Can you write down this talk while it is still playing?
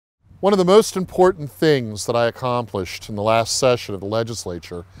One of the most important things that I accomplished in the last session of the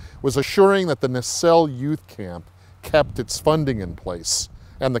legislature was assuring that the Naselle Youth Camp kept its funding in place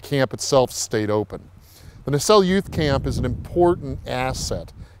and the camp itself stayed open. The Naselle Youth Camp is an important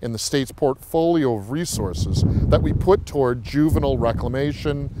asset in the state's portfolio of resources that we put toward juvenile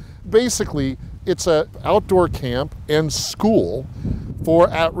reclamation. Basically, it's an outdoor camp and school for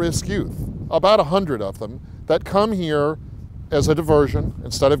at-risk youth, about 100 of them that come here as a diversion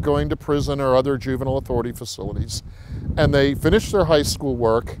instead of going to prison or other juvenile authority facilities. And they finish their high school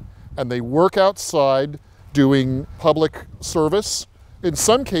work and they work outside doing public service, in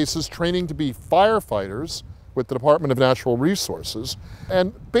some cases training to be firefighters with the Department of Natural Resources,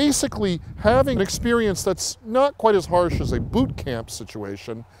 and basically having an experience that's not quite as harsh as a boot camp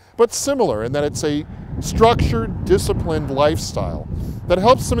situation, but similar in that it's a structured, disciplined lifestyle that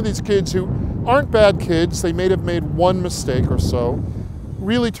helps some of these kids who aren't bad kids, they may have made one mistake or so,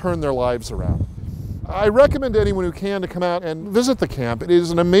 really turn their lives around. I recommend to anyone who can to come out and visit the camp. It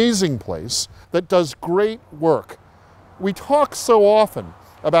is an amazing place that does great work. We talk so often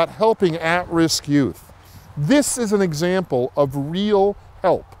about helping at-risk youth. This is an example of real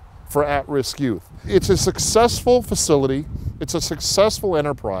help for at-risk youth. It's a successful facility, it's a successful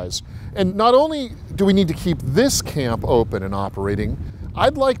enterprise, and not only do we need to keep this camp open and operating,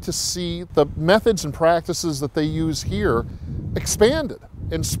 I'd like to see the methods and practices that they use here expanded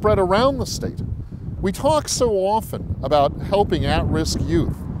and spread around the state. We talk so often about helping at-risk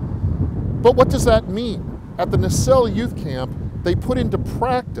youth, but what does that mean? At the Naselle Youth Camp, they put into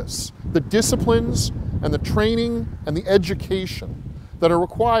practice the disciplines and the training and the education that are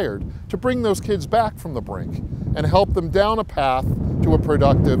required to bring those kids back from the brink and help them down a path to a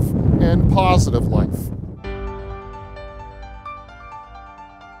productive and positive life.